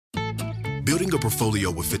Building a portfolio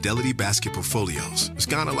with Fidelity Basket Portfolios is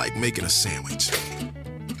kind of like making a sandwich.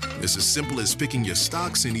 It's as simple as picking your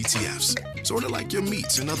stocks and ETFs, sort of like your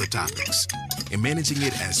meats and other toppings, and managing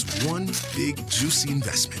it as one big, juicy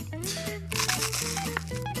investment.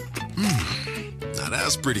 Now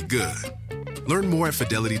that's pretty good. Learn more at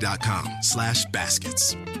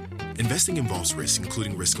fidelity.com/baskets. Investing involves risk,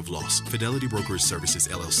 including risk of loss. Fidelity Brokerage Services,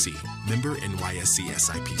 LLC. Member NYSE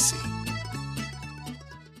SIPC.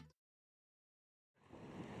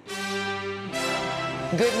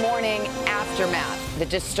 Good morning. Aftermath. The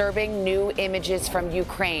disturbing new images from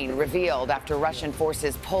Ukraine revealed after Russian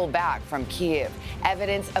forces pulled back from Kyiv.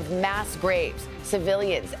 Evidence of mass graves,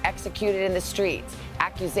 civilians executed in the streets,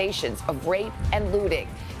 accusations of rape and looting.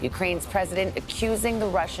 Ukraine's president accusing the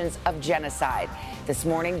Russians of genocide. This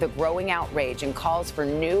morning, the growing outrage and calls for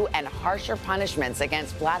new and harsher punishments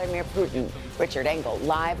against Vladimir Putin. Richard Engel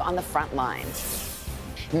live on the front lines.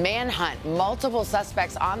 Manhunt. Multiple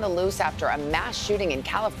suspects on the loose after a mass shooting in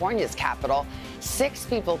California's capital. 6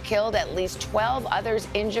 people killed, at least 12 others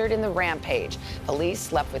injured in the rampage.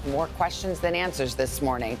 Police left with more questions than answers this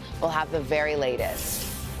morning. We'll have the very latest.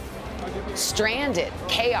 Stranded.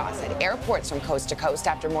 Chaos at airports from coast to coast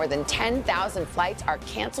after more than 10,000 flights are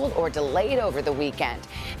canceled or delayed over the weekend.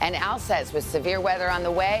 And Al says with severe weather on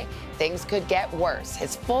the way, things could get worse.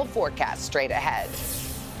 His full forecast straight ahead.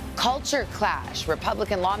 Culture clash.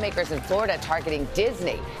 Republican lawmakers in Florida targeting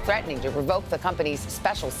Disney, threatening to revoke the company's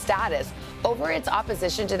special status over its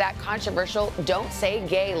opposition to that controversial Don't Say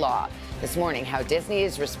Gay law. This morning, how Disney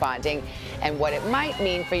is responding and what it might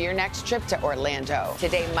mean for your next trip to Orlando.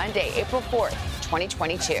 Today, Monday, April 4th,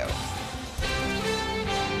 2022.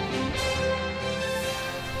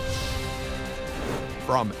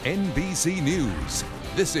 From NBC News,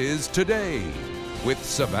 this is Today with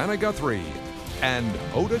Savannah Guthrie and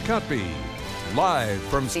Hoda Kotb, live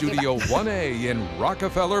from Studio 1A in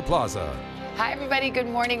Rockefeller Plaza. Hi, everybody. Good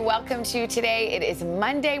morning. Welcome to Today. It is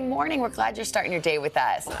Monday morning. We're glad you're starting your day with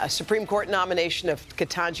us. A Supreme Court nomination of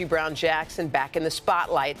Ketanji Brown Jackson back in the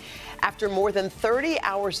spotlight. After more than 30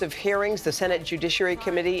 hours of hearings, the Senate Judiciary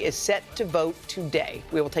Committee is set to vote today.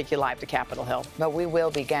 We will take you live to Capitol Hill. But we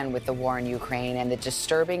will begin with the war in Ukraine and the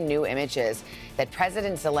disturbing new images that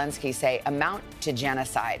President Zelensky say amount to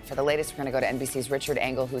genocide. For the latest, we're going to go to NBC's Richard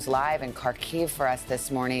Engel, who's live in Kharkiv for us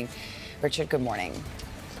this morning. Richard, good morning.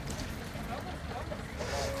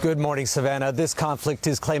 Good morning, Savannah. This conflict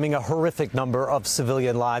is claiming a horrific number of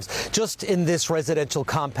civilian lives. Just in this residential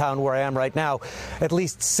compound where I am right now, at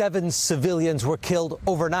least 7 civilians were killed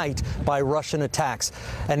overnight by Russian attacks.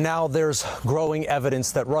 And now there's growing evidence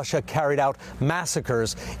that Russia carried out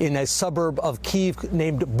massacres in a suburb of Kyiv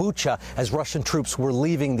named Bucha as Russian troops were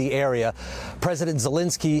leaving the area. President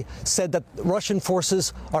Zelensky said that Russian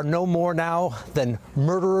forces are no more now than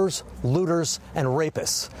murderers, looters, and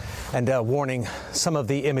rapists. And warning, some of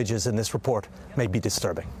the images in this report may be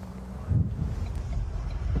disturbing.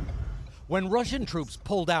 When Russian troops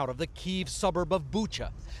pulled out of the Kyiv suburb of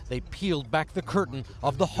Bucha, they peeled back the curtain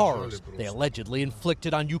of the horrors they allegedly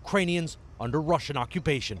inflicted on Ukrainians under Russian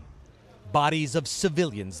occupation. Bodies of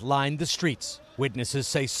civilians lined the streets. Witnesses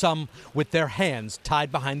say some with their hands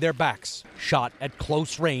tied behind their backs, shot at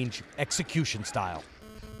close range, execution style.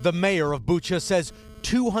 The mayor of Bucha says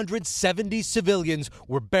 270 civilians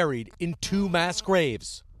were buried in 2 mass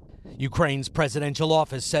graves. Ukraine's presidential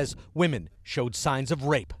office says women showed signs of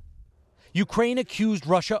rape. Ukraine accused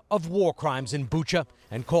Russia of war crimes in Bucha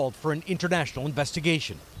and called for an international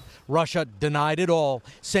investigation. Russia denied it all,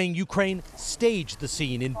 saying Ukraine staged the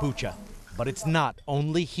scene in Bucha. But it's not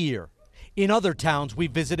only here. In other towns we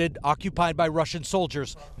visited occupied by Russian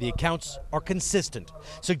soldiers, the accounts are consistent,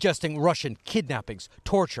 suggesting Russian kidnappings,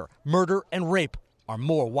 torture, murder, and rape are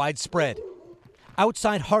more widespread.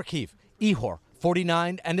 Outside Kharkiv, Ihor,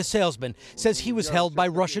 49, and a salesman, says he was held by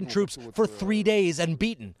Russian troops for 3 days and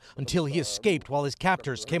beaten until he escaped while his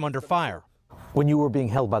captors came under fire. When you were being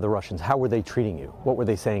held by the Russians, how were they treating you? What were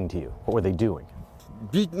they saying to you? What were they doing?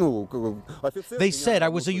 They said I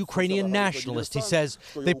was a Ukrainian nationalist, he says.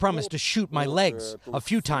 They promised to shoot my legs. A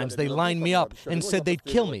few times they lined me up and said they'd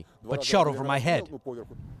kill me, but shot over my head.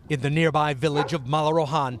 In the nearby village of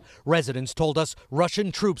Malorohan, residents told us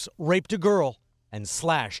Russian troops raped a girl and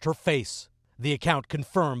slashed her face. The account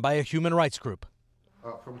confirmed by a human rights group.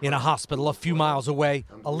 In a hospital a few miles away,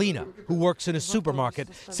 Alina, who works in a supermarket,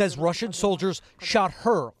 says Russian soldiers shot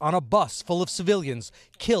her on a bus full of civilians,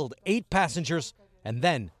 killed 8 passengers, and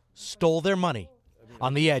then stole their money.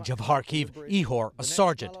 On the edge of Kharkiv, Ihor, a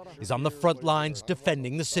sergeant, is on the front lines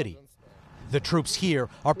defending the city. The troops here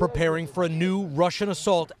are preparing for a new Russian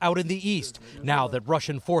assault out in the east, now that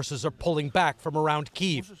Russian forces are pulling back from around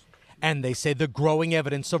Kyiv. And they say the growing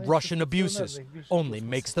evidence of Russian abuses only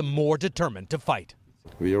makes them more determined to fight.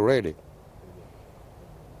 We are ready.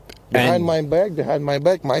 Behind my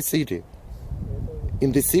back, my city.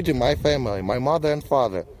 In the city, my family, my mother and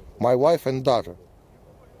father, my wife and daughter.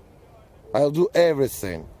 I'll do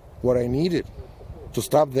everything what I needed to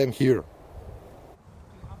stop them here.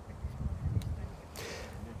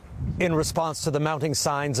 In response to the mounting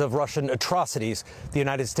signs of Russian atrocities, the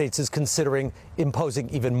United States is considering imposing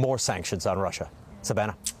even more sanctions on Russia.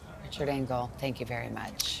 Savannah. Richard Engel, thank you very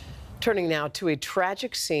much. Turning now to a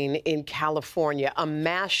tragic scene in California, a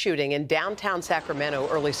mass shooting in downtown Sacramento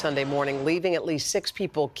early Sunday morning, leaving at least 6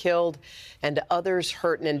 people killed and others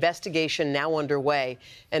hurt. An investigation now underway.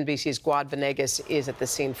 NBC's Guad Venegas is at the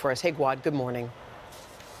scene for us. Hey, Guad, good morning.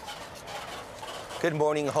 Good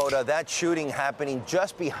morning, Hoda. That shooting happening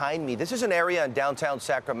just behind me. This is an area in downtown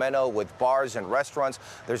Sacramento with bars and restaurants.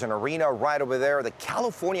 There's an arena right over there, the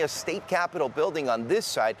California State Capitol building on this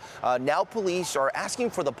side. Now police are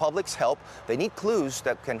asking for the public's help. They need clues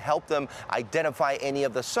that can help them identify any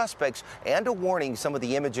of the suspects, and a warning: some of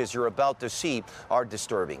the images you're about to see are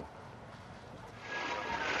disturbing.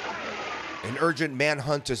 An urgent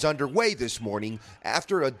manhunt is underway this morning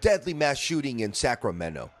after a deadly mass shooting in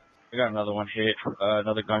Sacramento. We got another one hit,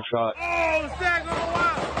 another gunshot.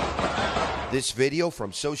 This video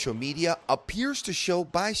from social media appears to show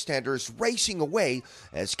bystanders racing away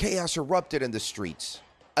as chaos erupted in the streets.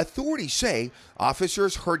 Authorities say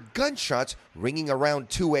officers heard gunshots ringing around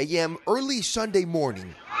 2 a.m. early Sunday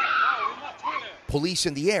morning. Police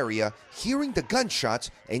in the area hearing the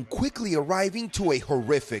gunshots and quickly arriving to a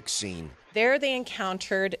horrific scene. There they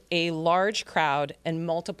encountered a large crowd and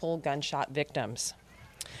multiple gunshot victims.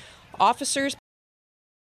 Officers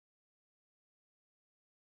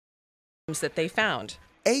that they found.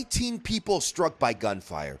 18 people struck by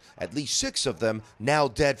gunfire, at least 6 of them now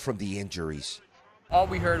dead from the injuries. All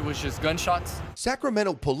we heard was just gunshots.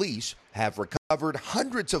 Sacramento police have recovered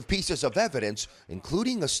hundreds of pieces of evidence,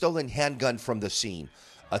 including a stolen handgun from the scene.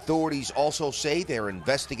 Authorities also say they're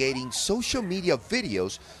investigating social media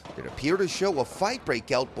videos that appear to show a fight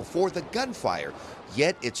break out before the gunfire.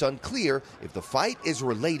 Yet it's unclear if the fight is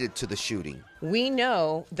related to the shooting. We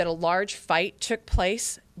know that a large fight took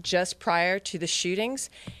place just prior to the shootings,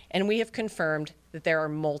 and we have confirmed that there are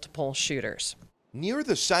multiple shooters. Near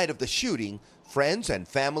the site of the shooting, friends and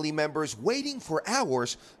family members waiting for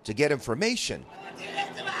hours to get information.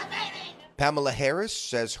 Pamela Harris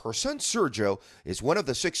says her son Sergio is one of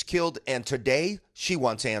the 6 killed, and today she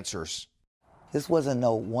wants answers. This wasn't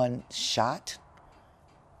no one shot.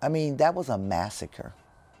 I mean, that was a massacre.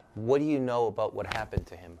 What do you know about what happened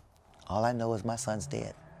to him? All I know is my son's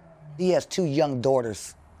dead. He has 2 young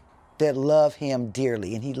daughters that love him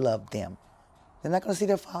dearly, and he loved them. They're not going to see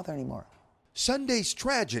their father anymore. Sunday's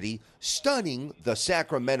tragedy stunning the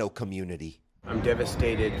Sacramento community. I'm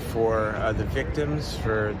devastated for the victims,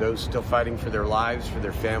 for those still fighting for their lives, for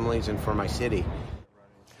their families, and for my city.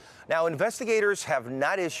 Now, investigators have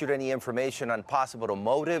not issued any information on possible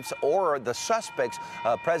motives or the suspects.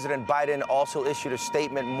 President Biden also issued a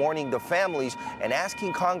statement mourning the families and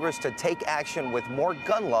asking Congress to take action with more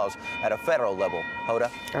gun laws at a federal level. Hoda?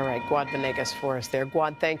 All right, Guad Venegas for us there.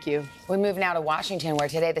 Guad, thank you. We move now to Washington, where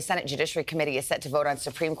today the Senate Judiciary Committee is set to vote on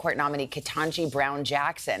Supreme Court nominee Ketanji Brown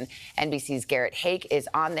Jackson. NBC's Garrett Hake is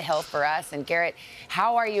on the Hill for us. And Garrett,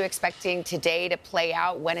 how are you expecting today to play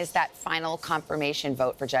out? When is that final confirmation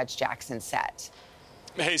vote for Judge Jackson set?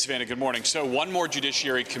 Hey, Savannah, good morning. So one more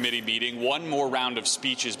Judiciary Committee meeting, one more round of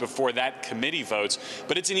speeches before that committee votes,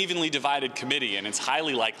 but it's an evenly divided committee, and it's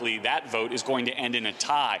highly likely that vote is going to end in a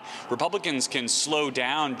tie. Republicans can slow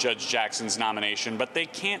down Judge Jackson's nomination, but they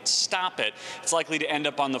can't stop it. It's likely to end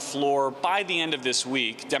up on the floor by the end of this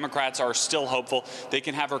week. Democrats are still hopeful they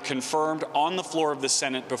can have her confirmed on the floor of the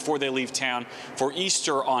Senate before they leave town for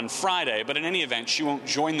Easter on Friday, but in any event, she won't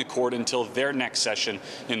join the court until their next session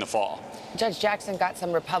in the fall. Judge Jackson got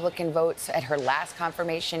some Republican votes at her last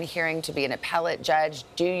confirmation hearing to be an appellate judge.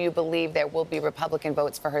 Do you believe there will be Republican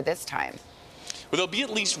votes for her this time? Well, there'll be at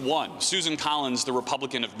least one. Susan Collins, the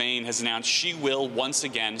Republican of Maine, has announced she will once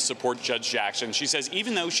again support Judge Jackson. She says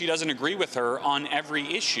even though she doesn't agree with her on every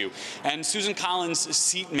issue. And Susan Collins'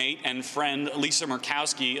 seatmate and friend, Lisa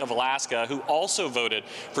Murkowski of Alaska, who also voted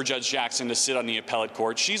for Judge Jackson to sit on the appellate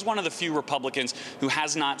court, she's one of the few Republicans who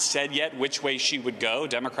has not said yet which way she would go.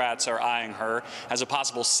 Democrats are eyeing her as a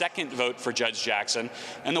possible second vote for Judge Jackson.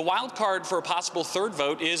 And the wild card for a possible third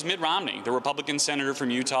vote is Mitt Romney, the Republican senator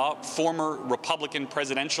from Utah, former Republican Republican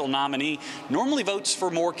presidential nominee, normally votes for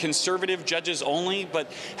more conservative judges only,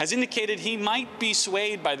 but has indicated he might be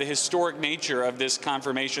swayed by the historic nature of this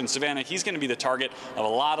confirmation. Savannah, he's going to be the target of a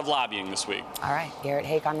lot of lobbying this week. All right, Garrett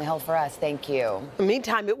Hake on the Hill for us. Thank you.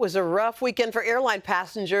 Meantime, it was a rough weekend for airline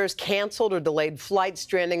passengers. Canceled or delayed flights,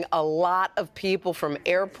 stranding a lot of people from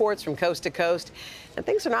airports from coast to coast. And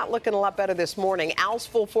things are not looking a lot better this morning. Al's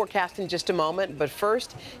full forecast in just a moment. But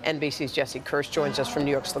first, NBC's Jesse Kirsch joins us from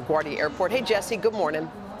New York's LaGuardia Airport. Hey, Jesse, good morning.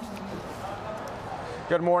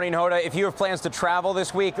 Good morning, Hoda. If you have plans to travel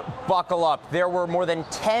this week, buckle up. There were more than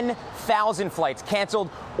 10,000 flights canceled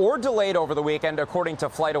or delayed over the weekend, according to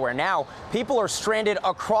FlightAware. Now, people are stranded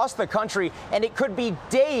across the country, and it could be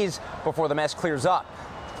days before the mess clears up.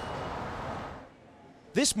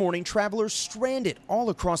 This morning, travelers stranded all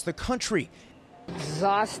across the country.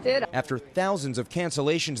 Exhausted. After thousands of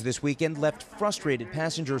cancellations this weekend left frustrated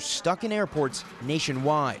passengers stuck in airports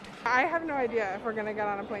nationwide. I have no idea if we're going to get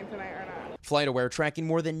on a plane tonight or not. FlightAware tracking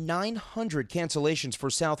more than 900 cancellations for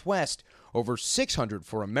Southwest, over 600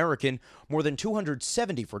 for American, more than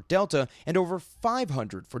 270 for Delta, and over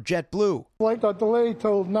 500 for JetBlue. Flight got delayed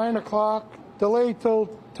till 9 o'clock, delayed till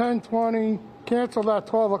 10:20, canceled at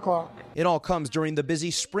 12 o'clock. It all comes during the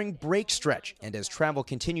busy spring break stretch and as travel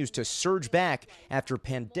continues to surge back after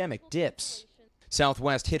pandemic dips.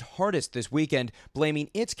 Southwest hit hardest this weekend, blaming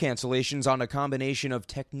its cancellations on a combination of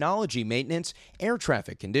technology maintenance, air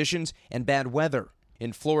traffic conditions, and bad weather.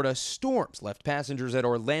 In Florida, storms left passengers at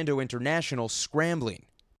Orlando International scrambling.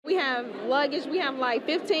 We have luggage, we have like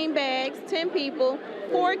 15 bags, 10 people,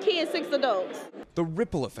 4 kids, 6 adults. The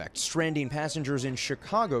ripple effect stranding passengers in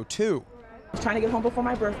Chicago, too. Trying to get home before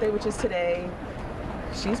my birthday, which is today.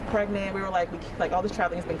 She's pregnant. We were like all this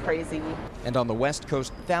traveling has been crazy. And on the West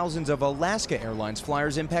Coast, thousands of Alaska Airlines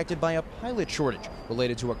flyers impacted by a pilot shortage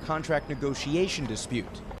related to a contract negotiation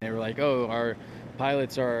dispute. They were like, oh, our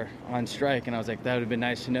pilots are on strike. And I was like, that would have been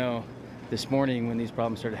nice to know this morning when these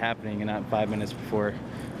problems started happening and not 5 minutes before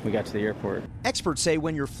we got to the airport. Experts say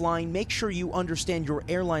when you're flying, make sure you understand your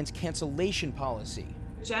airline's cancellation policy.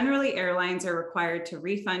 Generally, airlines are required to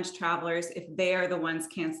refund travelers if they are the ones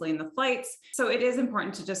canceling the flights. So it is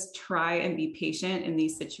important to just try and be patient in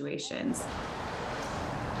these situations.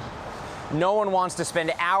 No one wants to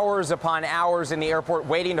spend hours upon hours in the airport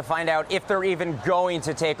waiting to find out if they're even going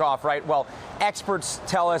to take off, right? Well, experts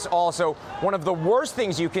tell us also one of the worst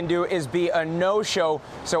things you can do is be a no-show.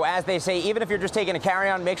 So as they say, even if you're just taking a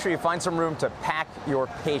carry-on, make sure you find some room to pack your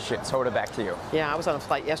patience. Hoda, back to you. Yeah, I was on a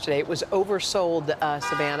flight yesterday. It was oversold,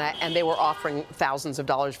 Savannah, and they were offering thousands of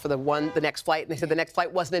dollars for the next flight. And they said the next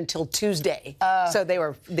flight wasn't until Tuesday. So they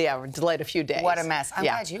were delayed a few days. What a mess. I'm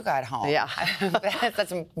glad you got home. Yeah.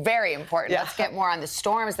 That's very important. Yeah. Let's get more on the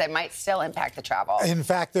storms that might still impact the travel. In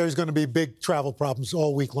fact, there's going to be big travel problems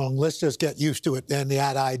all week long. Let's just get used to it and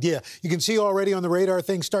that idea. You can see already on the radar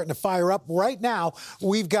things starting to fire up. Right now,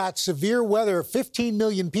 we've got severe weather, 15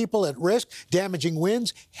 million people at risk, damaging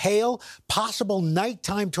winds, hail, possible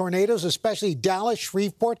nighttime tornadoes, especially Dallas,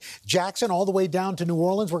 Shreveport, Jackson, all the way down to New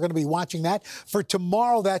Orleans. We're going to be watching that. For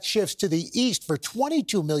tomorrow, that shifts to the east for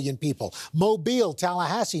 22 million people. Mobile,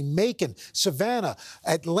 Tallahassee, Macon, Savannah,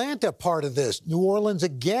 Atlanta, part of this. New Orleans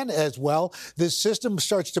again as well. This system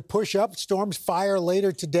starts to push up. Storms fire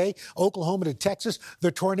later today. Oklahoma to Texas.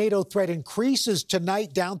 The tornado threat increases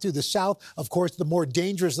tonight down through the south. Of course, the more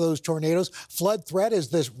dangerous of those tornadoes. Flood threat as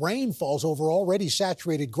this rain falls over already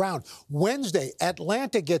saturated ground. Wednesday,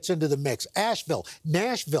 Atlanta gets into the mix. Asheville,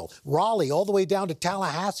 Nashville, Raleigh, all the way down to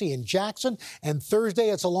Tallahassee and Jackson. And Thursday,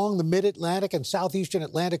 it's along the mid-Atlantic and southeastern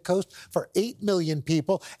Atlantic coast for 8 million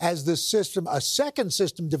people as the system, a second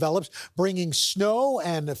system develops, bringing snow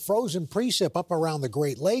and frozen precip up around the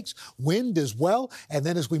Great Lakes, wind as well. And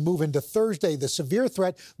then as we move into Thursday, the severe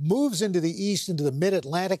threat moves into the east, into the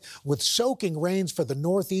mid-Atlantic with soaking rains for the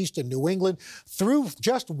northeast and New England. Through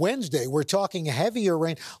just Wednesday, we're talking heavier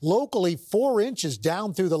rain, locally 4 inches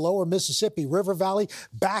down through the lower Mississippi River Valley,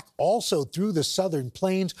 back also through the southern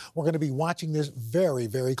plains. We're going to be watching this very,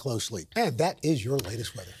 very closely. And that is your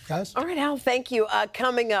latest weather. Guys? All right, Al, thank you.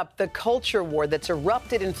 Coming up, the culture war that's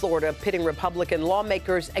erupted in Florida, pitting Republican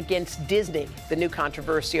lawmakers against Disney, the new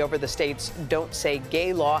controversy over the state's Don't Say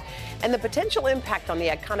Gay law, and the potential impact on the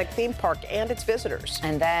iconic theme park and its visitors.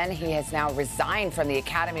 And then he has now resigned from the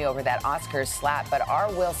Academy over that Oscars slap. But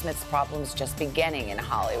are Will Smith's problems just beginning in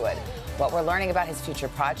Hollywood? What we're learning about his future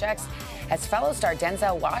projects as fellow star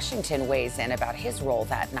Denzel Washington weighs in about his role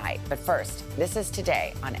that night. But first, this is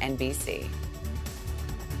Today on NBC.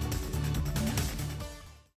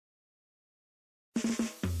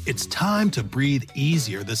 It's time to breathe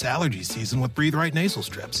easier this allergy season with Breathe Right nasal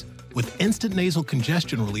strips. With instant nasal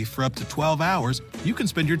congestion relief for up to 12 hours, you can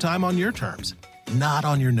spend your time on your terms, not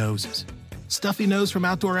on your noses. Stuffy nose from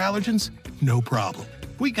outdoor allergens? No problem.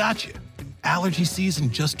 We got you. Allergy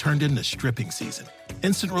season just turned into stripping season.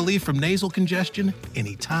 Instant relief from nasal congestion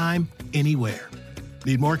anytime, anywhere.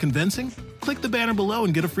 Need more convincing? Click the banner below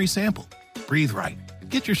and get a free sample. Breathe Right.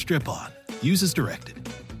 Get your strip on. Use as directed.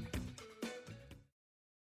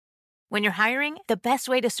 When you're hiring, the best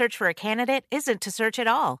way to search for a candidate isn't to search at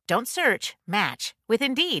all. Don't search, match with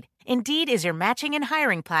Indeed. Indeed is your matching and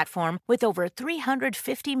hiring platform with over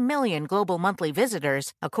 350 million global monthly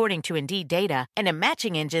visitors, according to Indeed data, and a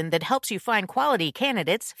matching engine that helps you find quality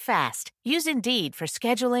candidates fast. Use Indeed for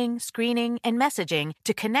scheduling, screening, and messaging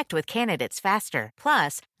to connect with candidates faster.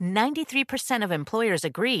 Plus, 93% of employers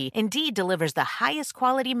agree Indeed delivers the highest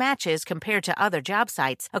quality matches compared to other job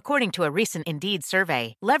sites, according to a recent Indeed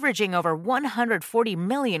survey. Leveraging over 140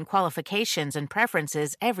 million qualifications and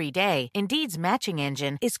preferences every day, Indeed's matching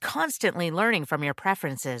engine is constantly learning from your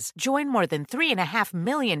preferences. Join more than 3.5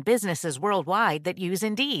 million businesses worldwide that use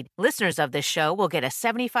Indeed. Listeners of this show will get a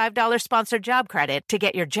 $75 sponsored job credit to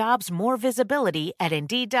get your jobs more visibility at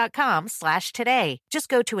Indeed.com/today. Just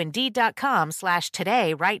go to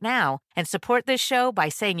Indeed.com/today right now and support this show by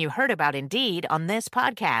saying you heard about Indeed on this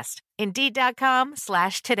podcast.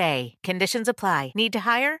 Indeed.com/today. Conditions apply. Need to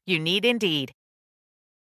hire? You need Indeed.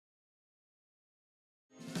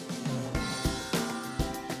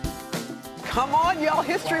 Come on, y'all.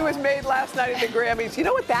 History was made last night at the Grammys. You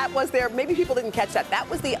know what that was there? Maybe people didn't catch that. That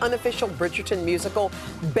was the unofficial Bridgerton musical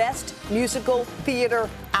Best Musical Theater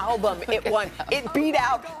Album. It won. It beat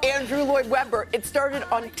out Andrew Lloyd Webber. It started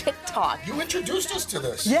on TikTok. You introduced us to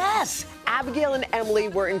this. Yes. Abigail and Emily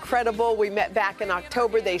were incredible. We met back in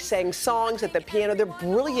October. They sang songs at the piano. They're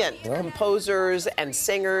brilliant composers and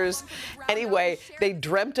singers. Anyway, they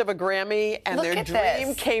dreamt of a Grammy, and their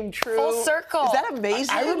dream came true. Full circle. Is that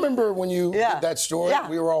amazing? I remember when you did that story,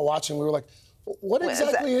 we were all watching. We were like, what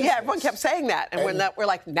exactly is Yeah, this? everyone kept saying that. And when we're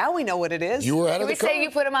like, now we know what it is. You were ahead of the curve. Did we say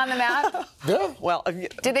you put them on the map? Yeah. Well,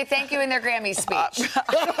 did they thank you in their Grammy speech?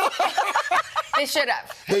 They should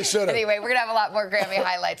have. They should have. Anyway, we're going to have a lot more Grammy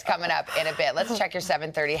highlights coming up in a bit. Let's check your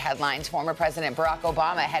 7:30 headlines. Former President Barack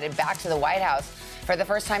Obama headed back to the White House for the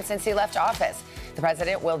first time since he left office. The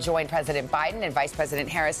president will join President Biden and Vice President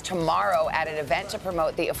Harris tomorrow at an event to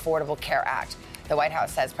promote the Affordable Care Act. The White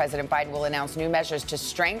House says President Biden will announce new measures to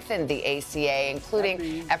strengthen the ACA,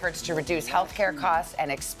 including efforts to reduce health care costs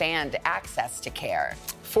and expand access to care.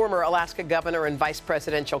 Former Alaska governor and vice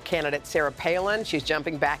presidential candidate Sarah Palin, she's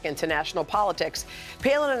jumping back into national politics.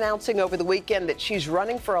 Palin announcing over the weekend that she's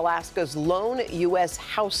running for Alaska's lone U.S.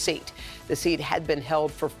 House seat. The seat had been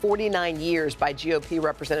held for 49 years by GOP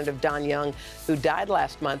Representative Don Young, who died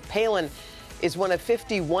last month. Palin is one of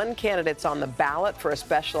 51 candidates on the ballot for a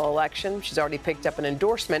special election. She's already picked up an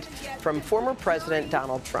endorsement from former President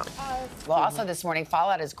Donald Trump. Well, also this morning,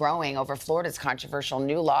 fallout is growing over Florida's controversial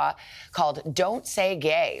new law called Don't Say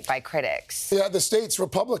Gay by critics. Yeah, the state's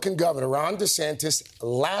Republican governor, Ron DeSantis,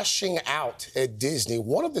 lashing out at Disney,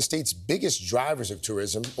 one of the state's biggest drivers of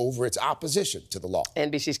tourism, over its opposition to the law.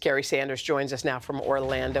 NBC's Carrie Sanders joins us now from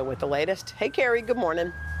Orlando with the latest. Hey, Carrie, good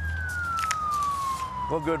morning.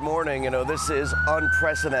 Well, good morning. You know, this is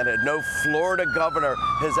unprecedented. No Florida governor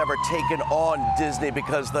has ever taken on Disney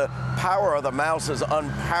because the power of the mouse is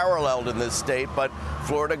unparalleled in this state. But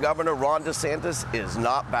Florida Governor Ron DeSantis is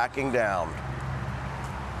not backing down.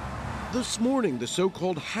 This morning, the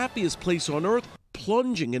so-called happiest place on earth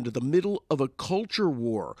plunging into the middle of a culture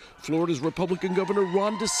war. Florida's Republican Governor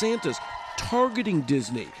Ron DeSantis targeting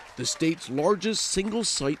Disney, the state's largest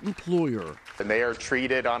single-site employer. And they are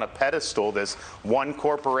treated on a pedestal. This one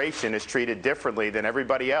corporation is treated differently than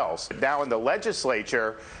everybody else. Now in the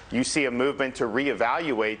legislature, you see a movement to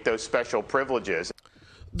reevaluate those special privileges.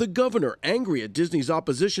 The governor angry at Disney's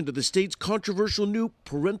opposition to the state's controversial new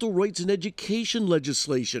parental rights and education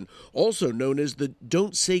legislation, also known as the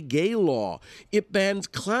Don't Say Gay law. It bans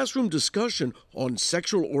classroom discussion on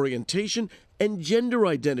sexual orientation and gender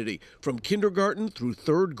identity from kindergarten through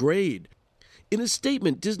third grade. In a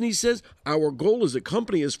statement, Disney says, our goal as a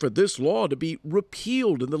company is for this law to be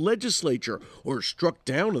repealed in the legislature or struck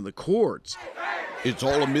down in the courts. It's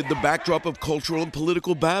all amid the backdrop of cultural and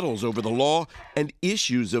political battles over the law and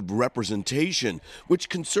issues of representation, which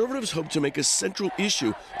conservatives hope to make a central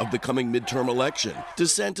issue of the coming midterm election.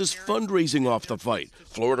 DeSantis fundraising off the fight.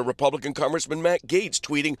 Florida Republican Congressman Matt Gaetz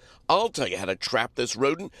tweeting, "I'll tell you how to trap this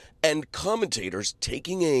rodent," and commentators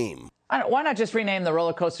taking aim. Why not just rename the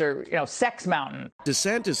roller coaster, Sex Mountain?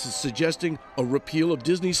 DeSantis is suggesting a repeal of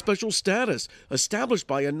Disney's special status, established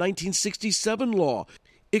by a 1967 law.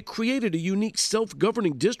 It created a unique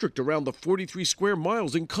self-governing district around the 43 square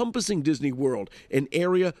miles encompassing Disney World, an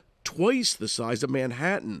area twice the size of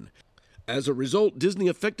Manhattan. As a result, Disney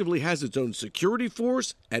effectively has its own security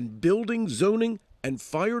force and building, zoning, and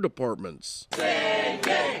fire departments.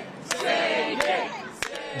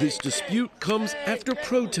 This dispute comes after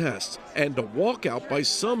protests and a walkout by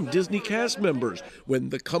some Disney cast members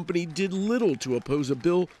when the company did little to oppose a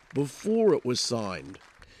bill before it was signed.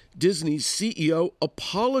 Disney's CEO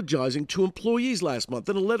apologizing to employees last month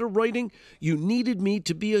in a letter writing, "You needed me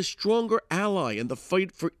to be a stronger ally in the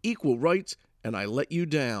fight for equal rights, and I let you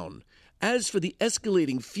down." As for the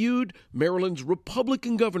escalating feud, Maryland's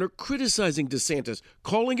Republican governor criticizing DeSantis,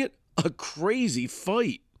 calling it a crazy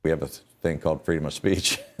fight. We have a thing called freedom of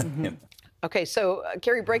speech. Mm-hmm. Okay, so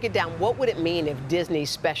Carrie, break it down. What would it mean if Disney's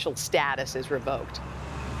special status is revoked?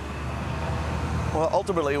 Well,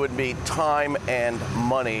 ultimately, it would be time and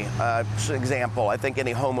money. Just an example, I think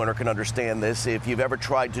any homeowner can understand this. If you've ever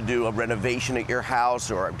tried to do a renovation at your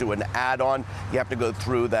house or do an add-on, you have to go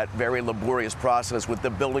through that very laborious process with the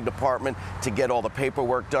building department to get all the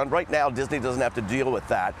paperwork done. Right now, Disney doesn't have to deal with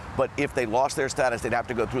that. But if they lost their status, they'd have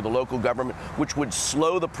to go through the local government, which would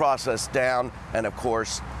slow the process down. And of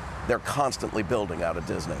course, they're constantly building out of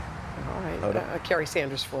Disney. All right, Carrie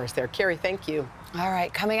Sanders for us there. Carrie, thank you. All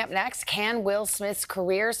right, coming up next, can Will Smith's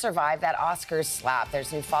career survive that Oscars slap?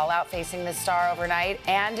 There's new fallout facing the star overnight,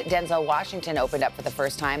 and Denzel Washington opened up for the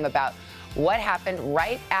first time about what happened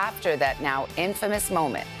right after that now infamous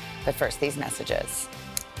moment. But first, these messages.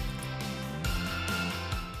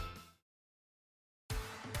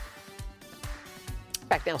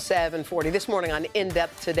 Back now, 7:40. This morning on In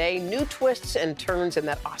Depth Today, new twists and turns in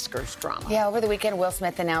that Oscars drama. Yeah, over the weekend, Will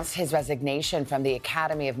Smith announced his resignation from the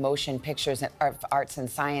Academy of Motion Pictures of Arts and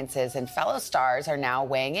Sciences, and fellow stars are now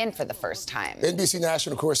weighing in for the first time. NBC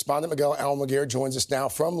national correspondent Miguel Almaguer joins us now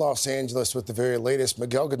from Los Angeles with the very latest.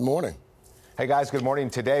 Miguel, good morning. Hey guys, good morning.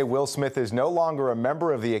 Today, Will Smith is no longer a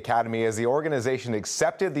member of the Academy as the organization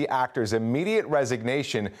accepted the actor's immediate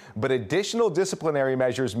resignation, but additional disciplinary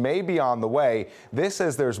measures may be on the way. This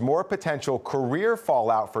as there's more potential career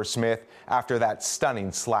fallout for Smith after that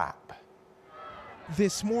stunning slap.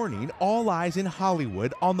 This morning, all eyes in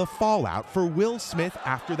Hollywood on the fallout for Will Smith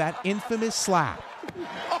after that infamous slap.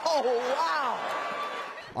 Oh, wow!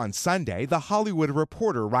 On Sunday, The Hollywood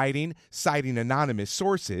Reporter writing, citing anonymous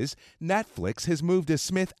sources, Netflix has moved a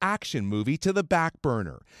Smith action movie to the back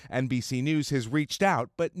burner. NBC News has reached out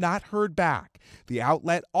but not heard back. The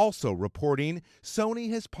outlet also reporting Sony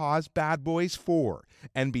has paused Bad Boys 4.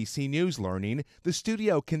 NBC News learning the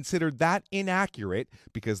studio considered that inaccurate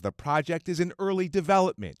because the project is in early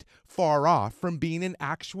development, far off from being an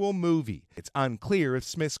actual movie. It's unclear if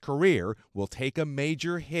Smith's career will take a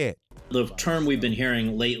major hit. The term we've been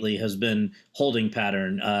hearing lately has been holding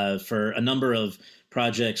pattern for a number of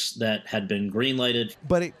projects that had been greenlighted.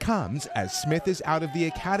 But it comes as Smith is out of the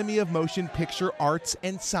Academy of Motion Picture Arts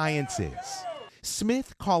and Sciences.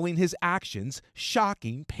 Smith calling his actions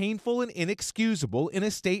shocking, painful, and inexcusable in a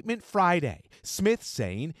statement Friday. Smith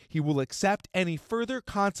saying he will accept any further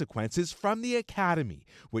consequences from the Academy,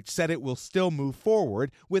 which said it will still move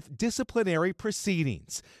forward with disciplinary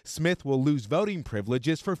proceedings. Smith will lose voting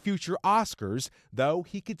privileges for future Oscars, though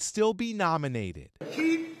he could still be nominated.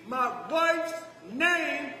 Keep my wife's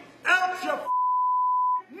name out your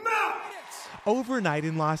mouth! Overnight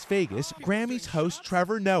in Las Vegas, Grammys host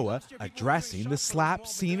Trevor Noah addressing the slap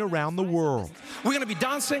seen around the world. We're going to be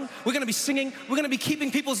dancing, we're going to be singing, we're going to be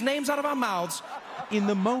keeping people's names out of our mouths. In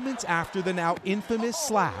the moments after the now infamous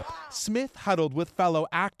slap, Smith huddled with fellow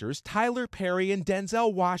actors Tyler Perry and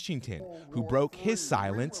Denzel Washington, who broke his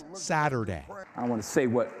silence Saturday. I want to say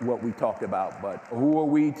what we talked about, but who are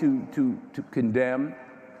we to condemn?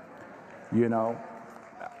 You know,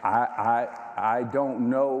 I don't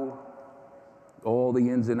know all the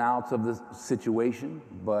ins and outs of the situation,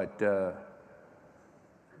 but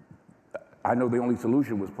I know the only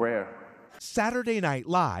solution was prayer. Saturday Night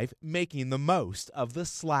Live making the most of the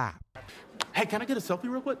slap. Hey, can I get a selfie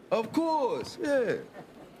real quick? Of course, yeah.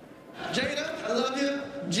 Jada, I love you.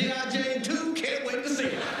 G.I. Jane 2, can't wait to see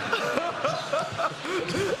it. Hey,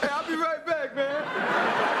 I'll be right back, man.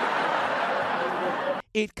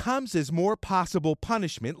 It comes as more possible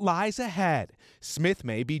punishment lies ahead. Smith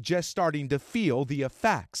may be just starting to feel the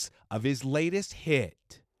effects of his latest hit.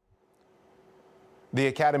 The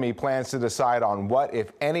Academy plans to decide on what,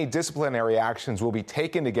 if any, disciplinary actions will be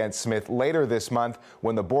taken against Smith later this month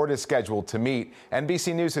when the board is scheduled to meet.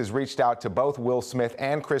 NBC News has reached out to both Will Smith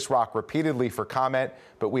and Chris Rock repeatedly for comment,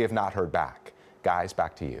 but we have not heard back. Guys,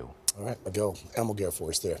 back to you. All right, Miguel Almaguer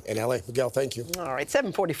for us there in L.A. Miguel, thank you. All right,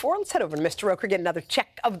 7:44. Let's head over to Mr. Roker, get another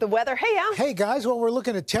check of the weather. Hey, Al. Hey, guys. Well, we're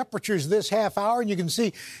looking at temperatures this half hour, and you can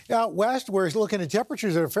see out west we're looking at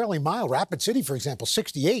temperatures that are fairly mild. Rapid City, for example,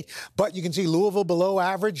 68. But you can see Louisville below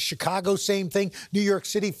average. Chicago, same thing. New York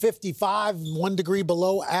City, 55, 1 degree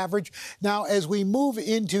below average. Now, as we move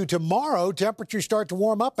into tomorrow, temperatures start to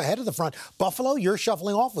warm up ahead of the front. Buffalo, you're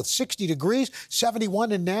shuffling off with 60 degrees,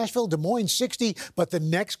 71 in Nashville, Des Moines, 60. But the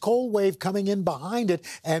next cold wave coming in behind it,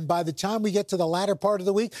 and by the time we get to the latter part of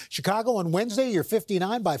the week, Chicago on Wednesday, you're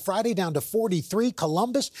 59. By Friday, down to 43.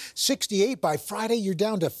 Columbus, 68. By Friday, you're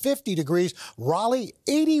down to 50 degrees. Raleigh,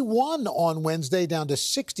 81 on Wednesday, down to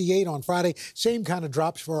 68 on Friday. Same kind of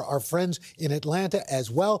drops for our friends in Atlanta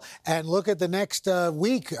as well. And look at the next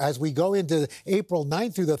week as we go into April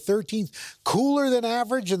 9th through the 13th. Cooler than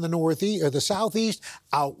average in the northeast or the southeast,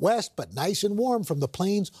 out west, but nice and warm from the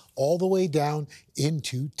plains all the way down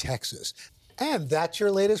into Texas. And that's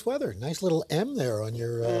your latest weather. Nice little M there on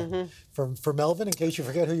your for Melvin, in case you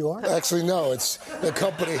forget who you are. Actually, no, it's the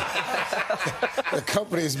company. The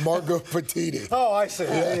company is Margot Petiti. Oh, I see.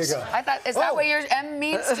 Yes. There you go. I thought, is that what your M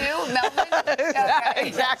means too, Melvin? Okay.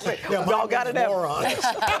 Exactly. Yeah, we all got it.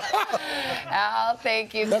 Al,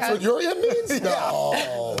 thank you. That's what your M means?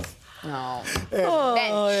 No. No.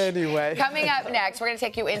 Anyway. Coming up next, we're going to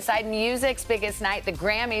take you inside music's biggest night, the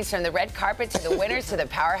Grammys, from the red carpet to the winners to the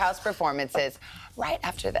powerhouse performances, right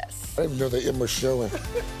after this. I didn't know the M was showing.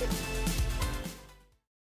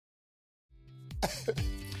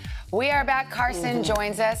 We are back. Carson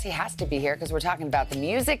joins us. He has to be here because we're talking about the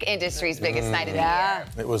music industry's biggest night of the year.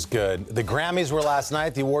 It was good. The Grammys were last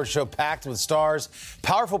night. The awards show packed with stars,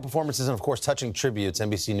 powerful performances, and, of course, touching tributes.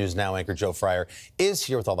 NBC News Now anchor Joe Fryer is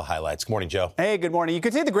here with all the highlights. Good morning, Joe. Hey, good morning. You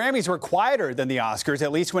could say the Grammys were quieter than the Oscars,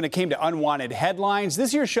 at least when it came to unwanted headlines.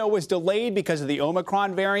 This year's show was delayed because of the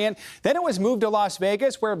Omicron variant. Then it was moved to Las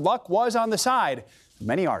Vegas, where luck was on the side of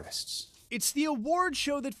many artists. It's the award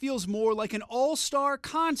show that feels more like an all-star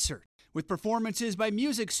concert, with performances by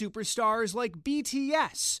music superstars like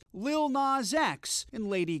BTS, Lil Nas X, and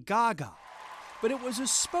Lady Gaga. But it was a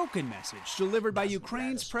spoken message delivered by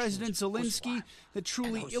Ukraine's President Zelensky that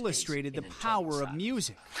truly illustrated the power of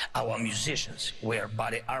music. Our musicians wear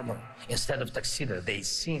body armor. Instead of tuxedo, they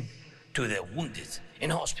sing to the wounded in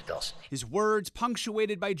hospitals. His words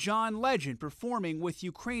punctuated by John Legend performing with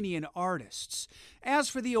Ukrainian artists. As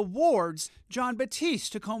for the awards, John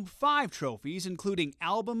Batiste took home 5 trophies, including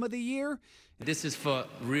Album of the Year. This is for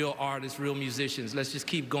real artists, real musicians. Let's just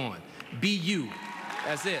keep going. Be you.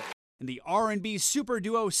 That's it. And the R&B super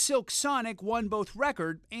duo Silk Sonic won both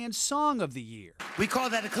Record and Song of the Year. We call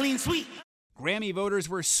that a clean sweep. Grammy voters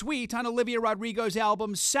were sweet on Olivia Rodrigo's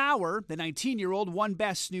album Sour. The 19-year-old won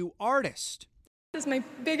Best New Artist. This is my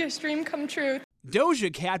biggest dream come true.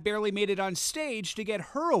 Doja Cat barely made it on stage to get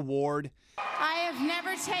her award. I have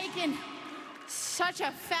never taken such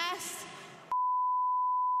a fast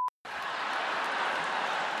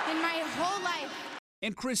in my whole life.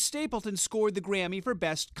 And Chris Stapleton scored the Grammy for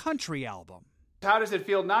Best Country Album. How does it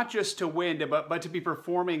feel not just to win, but to be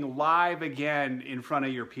performing live again in front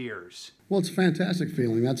of your peers? Well, it's a fantastic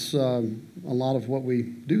feeling. That's a lot of what we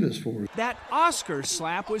do this for. That Oscar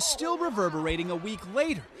slap was still reverberating a week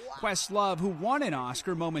later. Questlove, who won an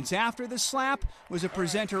Oscar moments after the slap, was a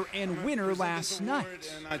presenter and winner last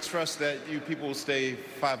night. And I trust that you people will stay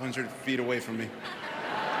 500 feet away from me.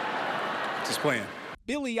 Just playing.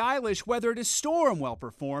 Billie Eilish weathered a storm while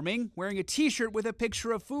performing, wearing a T-shirt with a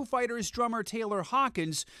picture of Foo Fighters drummer Taylor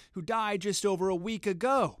Hawkins, who died just over a week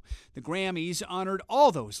ago. The Grammys honored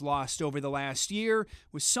all those lost over the last year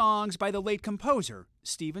with songs by the late composer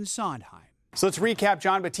Stephen Sondheim. So let's recap.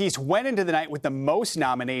 John Batiste went into the night with the most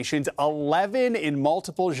nominations, 11 in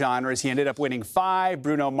multiple genres. He ended up winning 5.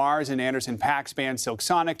 Bruno Mars and Anderson .Paak's band Silk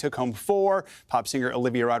Sonic took home 4. Pop singer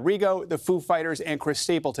Olivia Rodrigo, the Foo Fighters, and Chris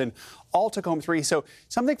Stapleton all took home 3. So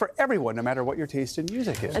something for everyone, no matter what your taste in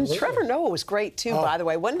music is. And Trevor Noah was great, too, by the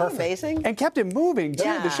way. Wasn't he amazing? And kept it moving, too.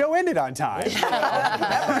 Yeah. The show ended on time. It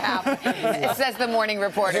says the morning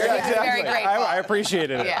reporter. Yeah, exactly. Very grateful. I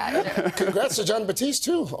appreciated it. Yeah. Congrats to John Batiste,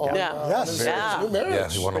 too. Yes. New marriage. Yeah,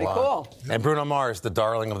 he won Pretty a lot. Cool. And Bruno Mars, the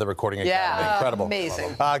darling of the recording academy. Incredible.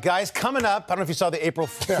 Amazing. Guys, coming up, I don't know if you saw the April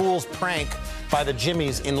Fool's prank by the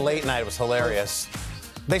Jimmies in late night. It was hilarious.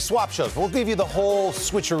 They swap shows. We'll give you the whole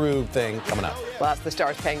switcheroo thing coming up. Well, that's the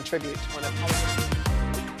stars paying tribute to one of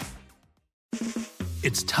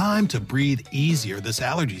It's time to breathe easier this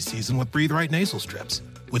allergy season with Breathe Right nasal strips.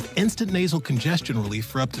 With instant nasal congestion relief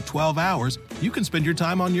for up to 12 hours, you can spend your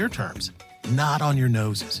time on your terms, not on your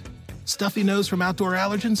noses. Stuffy nose from outdoor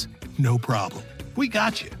allergens? No problem. We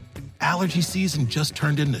got you. Allergy season just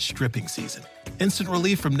turned into stripping season. Instant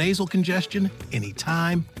relief from nasal congestion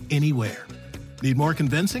anytime, anywhere. Need more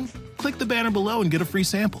convincing? Click the banner below and get a free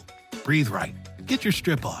sample. Breathe Right. Get your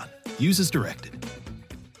strip on. Use as directed.